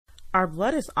Our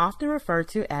blood is often referred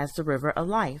to as the river of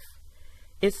life.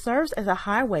 It serves as a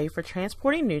highway for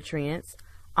transporting nutrients,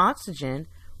 oxygen,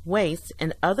 waste,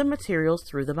 and other materials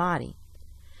through the body.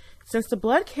 Since the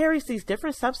blood carries these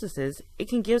different substances, it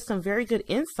can give some very good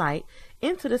insight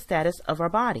into the status of our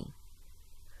body.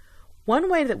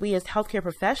 One way that we as healthcare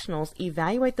professionals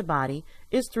evaluate the body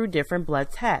is through different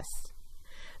blood tests.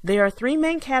 There are three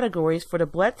main categories for the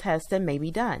blood tests that may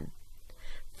be done.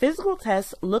 Physical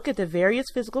tests look at the various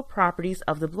physical properties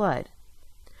of the blood.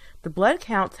 The blood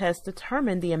count tests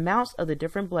determine the amounts of the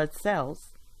different blood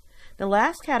cells. The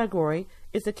last category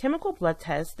is the chemical blood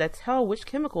tests that tell which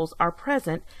chemicals are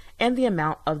present and the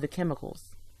amount of the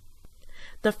chemicals.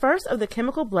 The first of the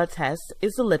chemical blood tests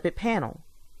is the lipid panel.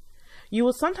 You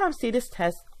will sometimes see this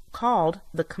test called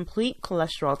the complete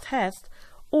cholesterol test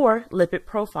or lipid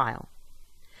profile.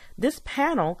 This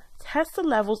panel tests the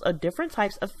levels of different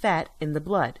types of fat in the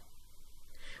blood.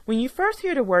 When you first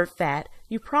hear the word fat,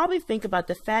 you probably think about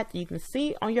the fat that you can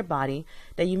see on your body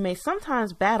that you may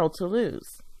sometimes battle to lose.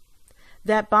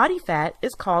 That body fat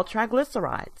is called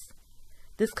triglycerides.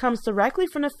 This comes directly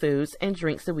from the foods and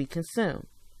drinks that we consume.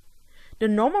 The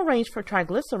normal range for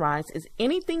triglycerides is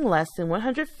anything less than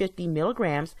 150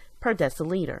 milligrams per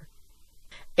deciliter.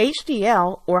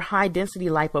 HDL, or high-density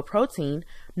lipoprotein,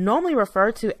 normally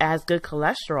referred to as good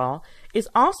cholesterol, is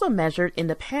also measured in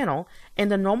the panel,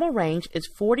 and the normal range is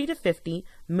 40 to 50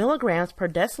 milligrams per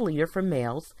deciliter for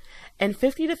males and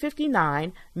 50 to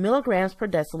 59 milligrams per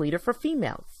deciliter for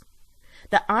females.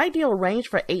 The ideal range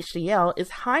for HDL is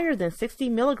higher than 60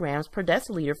 milligrams per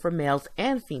deciliter for males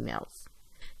and females.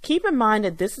 Keep in mind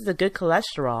that this is a good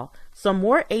cholesterol, so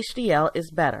more HDL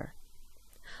is better.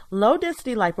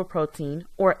 Low-density lipoprotein,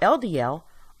 or LDL,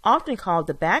 often called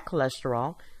the bad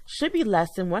cholesterol, should be less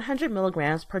than 100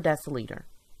 milligrams per deciliter.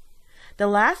 The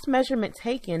last measurement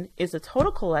taken is the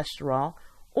total cholesterol,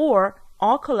 or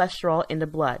all cholesterol in the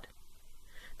blood.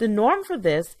 The norm for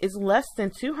this is less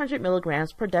than 200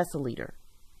 milligrams per deciliter.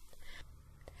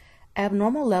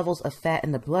 Abnormal levels of fat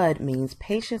in the blood means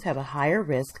patients have a higher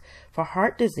risk for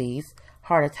heart disease,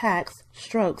 heart attacks,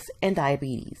 strokes, and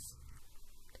diabetes.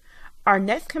 Our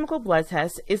next chemical blood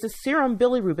test is the serum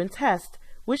bilirubin test,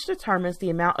 which determines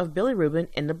the amount of bilirubin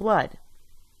in the blood.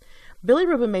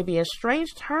 Bilirubin may be a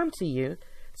strange term to you,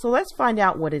 so let's find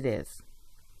out what it is.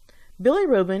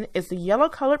 Bilirubin is the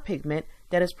yellow-colored pigment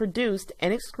that is produced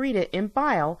and excreted in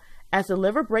bile as the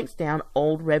liver breaks down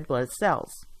old red blood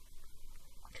cells.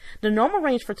 The normal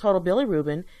range for total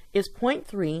bilirubin is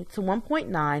 0.3 to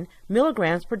 1.9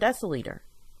 milligrams per deciliter.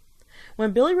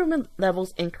 When bilirubin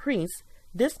levels increase,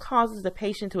 this causes the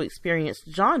patient to experience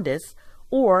jaundice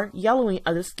or yellowing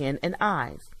of the skin and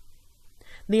eyes.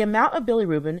 The amount of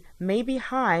bilirubin may be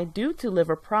high due to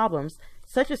liver problems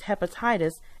such as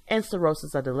hepatitis and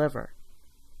cirrhosis of the liver.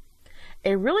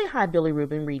 A really high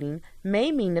bilirubin reading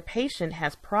may mean the patient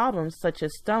has problems such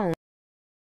as stones.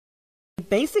 A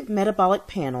basic metabolic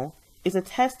panel is a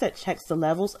test that checks the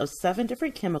levels of 7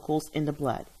 different chemicals in the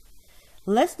blood.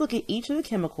 Let's look at each of the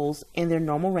chemicals and their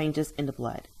normal ranges in the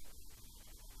blood.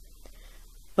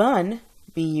 BUN,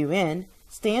 B-U-N,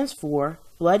 stands for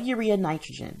blood urea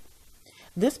nitrogen.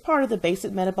 This part of the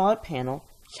basic metabolic panel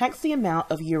checks the amount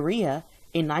of urea,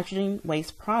 a nitrogen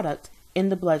waste product, in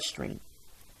the bloodstream.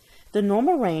 The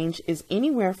normal range is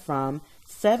anywhere from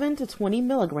 7 to 20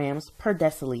 milligrams per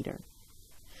deciliter.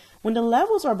 When the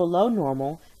levels are below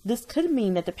normal, this could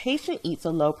mean that the patient eats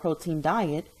a low-protein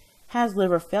diet, has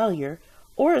liver failure,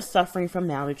 or is suffering from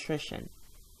malnutrition.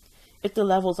 If the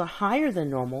levels are higher than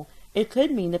normal, it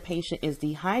could mean the patient is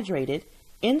dehydrated,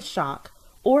 in shock,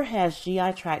 or has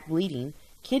GI tract bleeding,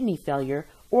 kidney failure,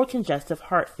 or congestive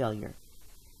heart failure.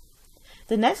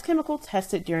 The next chemical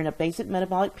tested during a basic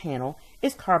metabolic panel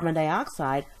is carbon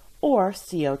dioxide, or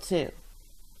CO2.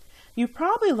 You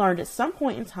probably learned at some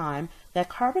point in time that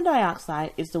carbon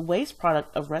dioxide is the waste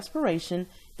product of respiration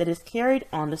that is carried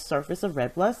on the surface of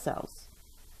red blood cells.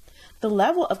 The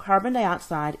level of carbon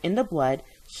dioxide in the blood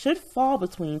should fall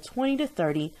between 20 to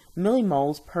 30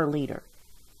 millimoles per liter.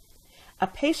 A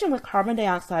patient with carbon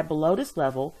dioxide below this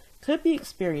level could be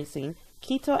experiencing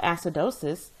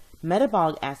ketoacidosis,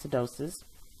 metabolic acidosis,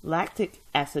 lactic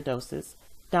acidosis,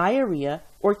 diarrhea,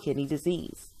 or kidney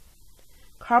disease.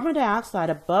 Carbon dioxide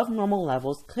above normal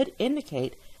levels could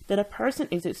indicate that a person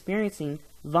is experiencing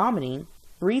vomiting,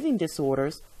 breathing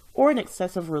disorders, or an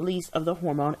excessive release of the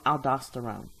hormone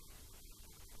aldosterone.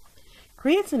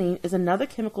 Creatinine is another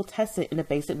chemical tested in the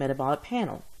basic metabolic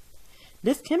panel.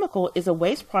 This chemical is a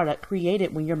waste product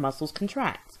created when your muscles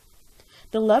contract.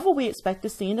 The level we expect to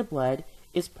see in the blood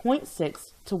is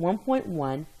 0.6 to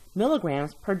 1.1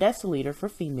 milligrams per deciliter for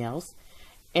females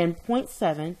and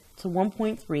 0.7 to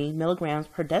 1.3 milligrams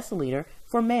per deciliter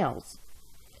for males.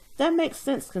 That makes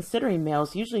sense considering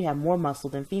males usually have more muscle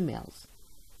than females.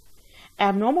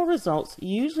 Abnormal results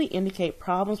usually indicate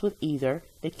problems with either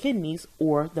the kidneys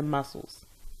or the muscles.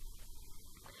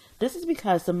 This is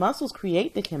because the muscles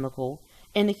create the chemical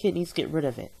and the kidneys get rid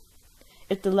of it.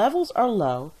 If the levels are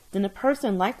low, then the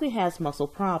person likely has muscle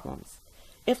problems.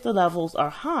 If the levels are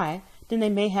high, then they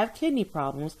may have kidney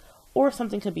problems, or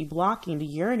something could be blocking the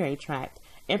urinary tract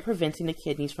and preventing the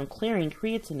kidneys from clearing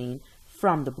creatinine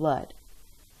from the blood.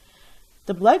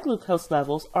 The blood glucose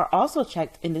levels are also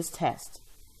checked in this test.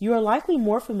 You are likely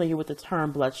more familiar with the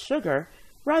term blood sugar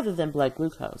rather than blood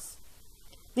glucose.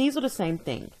 These are the same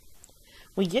thing.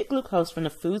 We get glucose from the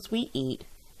foods we eat,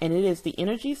 and it is the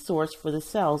energy source for the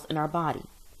cells in our body.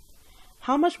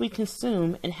 How much we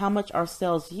consume and how much our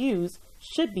cells use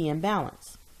should be in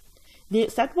balance. The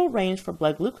acceptable range for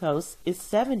blood glucose is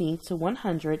 70 to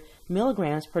 100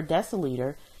 milligrams per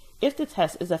deciliter if the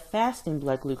test is a fasting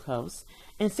blood glucose,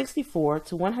 and 64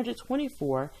 to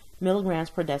 124 milligrams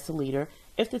per deciliter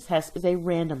if the test is a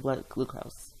random blood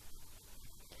glucose.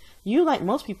 You, like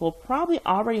most people, probably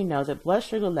already know that blood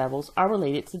sugar levels are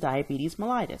related to diabetes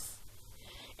mellitus.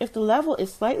 If the level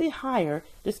is slightly higher,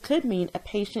 this could mean a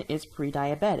patient is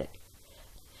pre-diabetic.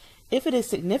 If it is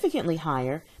significantly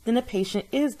higher, then the patient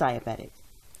is diabetic.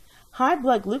 High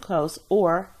blood glucose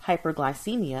or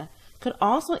hyperglycemia could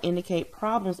also indicate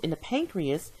problems in the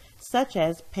pancreas, such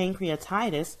as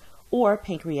pancreatitis or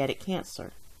pancreatic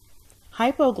cancer.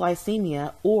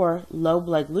 Hypoglycemia or low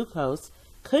blood glucose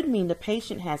could mean the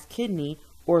patient has kidney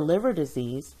or liver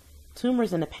disease,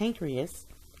 tumors in the pancreas,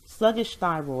 sluggish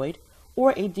thyroid,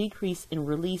 or a decrease in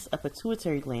release of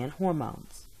pituitary gland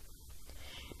hormones.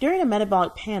 During a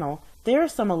metabolic panel, there are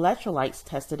some electrolytes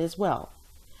tested as well.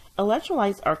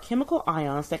 Electrolytes are chemical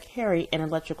ions that carry an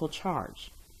electrical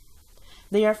charge.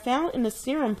 They are found in the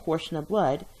serum portion of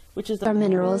blood, which is the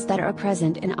minerals that are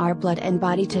present in our blood and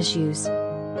body tissues.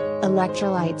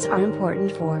 Electrolytes are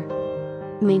important for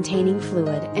maintaining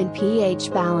fluid and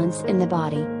pH balance in the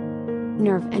body,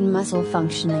 nerve and muscle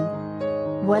functioning.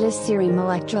 What is serum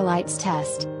electrolytes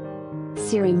test?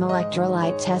 Serum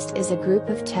electrolyte test is a group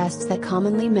of tests that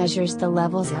commonly measures the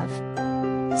levels of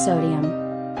sodium,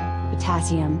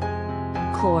 potassium,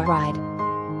 chloride.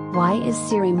 Why is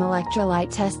serum electrolyte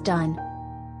test done?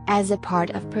 As a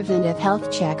part of preventive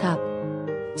health checkup.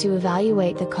 To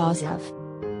evaluate the cause of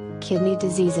kidney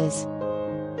diseases,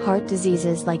 heart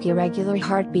diseases like irregular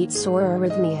heartbeats or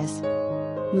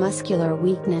arrhythmias, muscular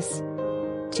weakness.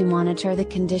 To monitor the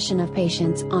condition of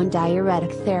patients on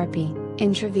diuretic therapy,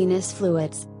 intravenous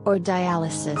fluids, or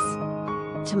dialysis.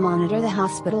 To monitor the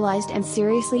hospitalized and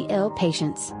seriously ill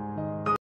patients.